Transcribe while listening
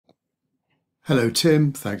Hello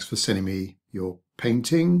Tim, thanks for sending me your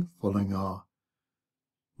painting following our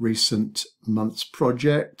recent month's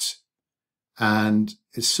project, and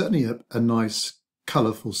it's certainly a nice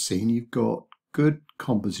colourful scene. You've got good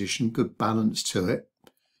composition, good balance to it,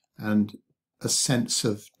 and a sense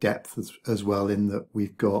of depth as well, in that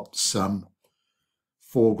we've got some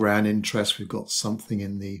foreground interest, we've got something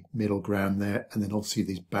in the middle ground there, and then obviously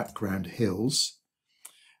these background hills.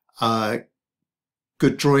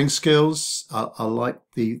 Good drawing skills. I like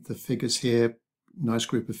the figures here. Nice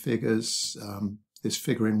group of figures. This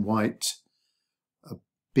figure in white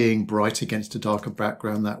being bright against a darker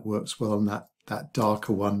background, that works well, and that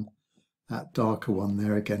darker one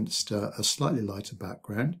there against a slightly lighter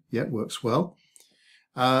background, yeah, works well.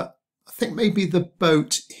 I think maybe the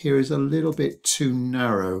boat here is a little bit too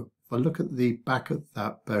narrow. If I look at the back of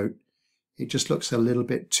that boat, it just looks a little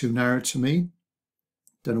bit too narrow to me.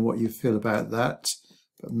 Don't know what you feel about that.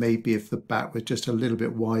 But maybe if the back was just a little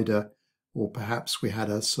bit wider, or perhaps we had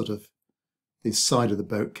a sort of, the side of the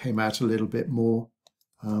boat came out a little bit more,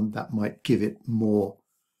 that might give it more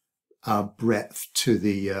breadth to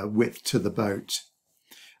the width to the boat.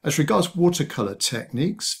 As regards watercolor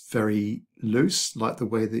techniques, very loose, like the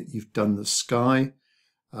way that you've done the sky.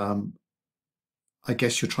 I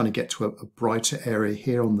guess you're trying to get to a brighter area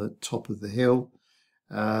here on the top of the hill.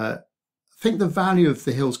 I think the value of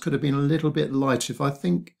the hills could have been a little bit lighter. If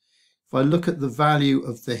I look at the value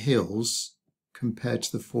of the hills compared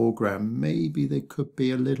to the foreground, maybe they could be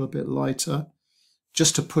a little bit lighter,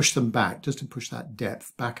 just to push them back, just to push that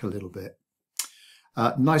depth back a little bit.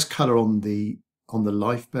 Nice colour on the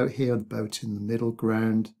lifeboat here, the boat in the middle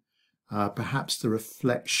ground. Perhaps the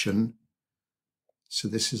reflection. So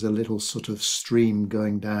this is a little sort of stream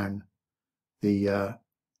going down the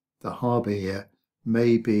harbour here.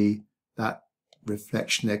 Maybe that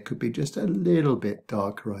reflection there could be just a little bit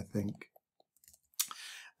darker, I think.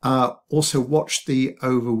 Also watch the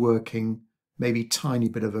overworking, maybe tiny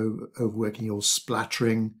bit of overworking or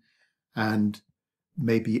splattering, and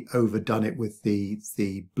maybe overdone it with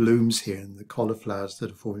the blooms here and the cauliflowers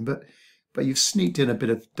that are forming. But you've sneaked in a bit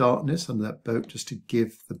of darkness under that boat just to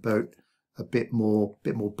give the boat a bit more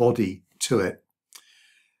body to it.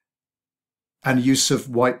 And use of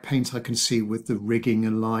white paint I can see with the rigging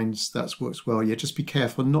and lines, that works well. Yeah, just be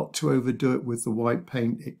careful not to overdo it with the white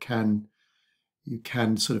paint. You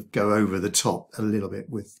can sort of go over the top a little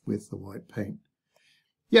bit with the white paint.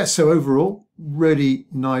 Yeah, so overall, really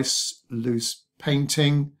nice loose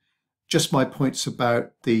painting. Just my points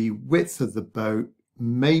about the width of the boat,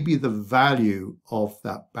 maybe the value of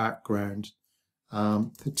that background,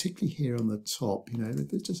 particularly here on the top. You know,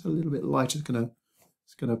 if it's just a little bit lighter, it's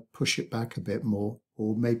going to push it back a bit more,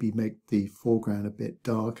 or maybe make the foreground a bit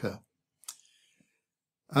darker.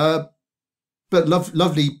 But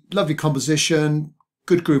lovely composition,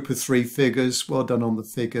 good group of three figures, well done on the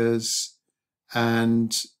figures,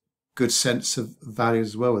 and good sense of value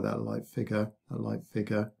as well with that light figure. There's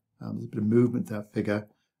a bit of movement, that figure,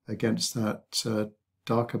 against that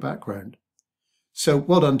darker background. So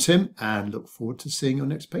well done, Tim, and look forward to seeing your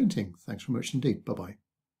next painting. Thanks very much indeed. Bye-bye.